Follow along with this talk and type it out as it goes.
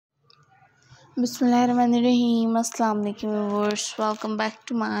Bismillahirrahmanirrahim. Assalamu alaikum viewers. Welcome back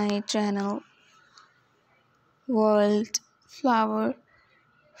to my channel World Flower.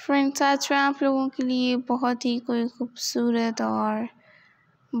 Friends, आज मैं आप लोगों के लिए बहुत ही कोई खूबसूरत और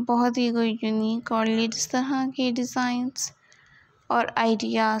बहुत ही कोई यूनिक और लेटेस्ट तरह के डिज़ाइंस और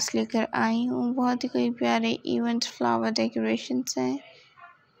आइडियाज़ लेकर आई हूँ। बहुत ही कोई प्यारे इवेंट फ्लावर डेकोरेशंस हैं,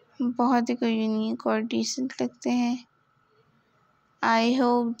 बहुत ही कोई यूनिक और डिसेंट लगते हैं। I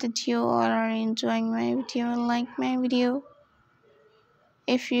hope that you all are enjoying my video and like my video.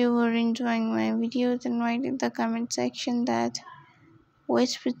 If you were enjoying my video, then write in the comment section that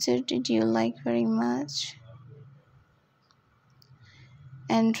which picture did you like very much.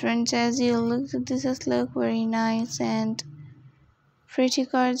 And friends, as you look, this has look very nice and pretty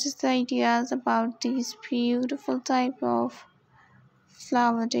gorgeous ideas about these beautiful type of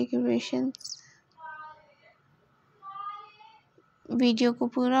flower decorations. Video को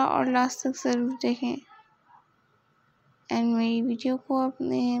पूरा और last तक ज़रूर देखें and मेरी video को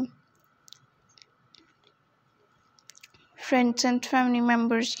अपने friends and family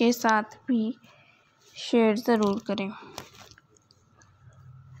members के साथ भी शेयर ज़रूर करें।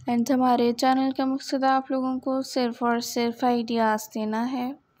 एंड हमारे चैनल का मकसद आप लोगों को सिर्फ़ और सिर्फ आइडियाज़ देना है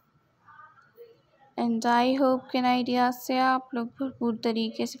एंड आई होप कि इन आइडियाज़ से आप लोग भरपूर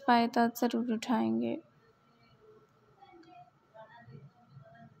तरीके से फ़ायदा ज़रूर उठाएंगे।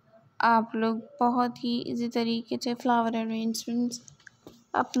 आप लोग बहुत ही इजी तरीके से फ्लावर अरेंजमेंट्स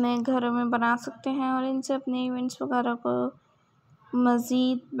अपने घरों में बना सकते हैं और इनसे अपने इवेंट्स वगैरह को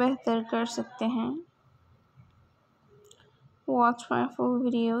मज़ीद बेहतर कर सकते हैं। Watch my full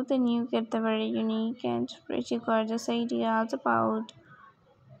video, then you get the very unique and pretty gorgeous ideas about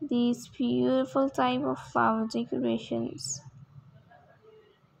these beautiful type of flower decorations.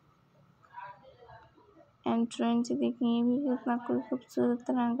 And friends, देखिए ये भी कितना कोई खूबसूरत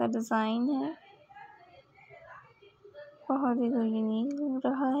तरह का डिज़ाइन है, बहुत ही यूनिक लग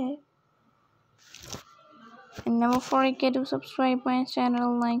रहा है। And never forget to subscribe my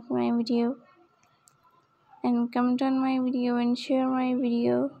channel, like my video and comment on my video and share my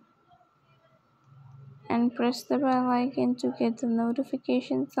video and press the bell icon to get the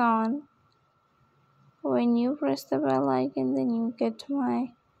notifications on. When you press the bell icon, then you get my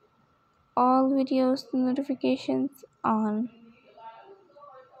all videos notifications on.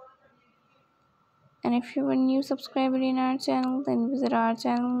 And if you are a new subscriber in our channel, then visit our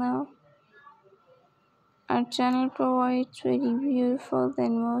channel now. Our channel provides very beautiful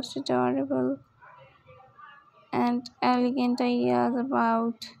and most adorable and elegant ideas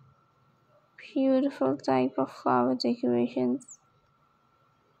about beautiful type of flower decorations.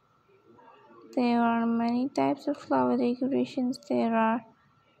 There are many types of flower decorations. There are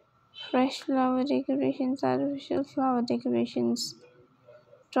fresh flower decorations, artificial flower decorations,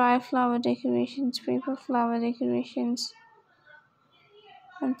 dry flower decorations, paper flower decorations.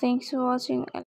 And thanks for watching.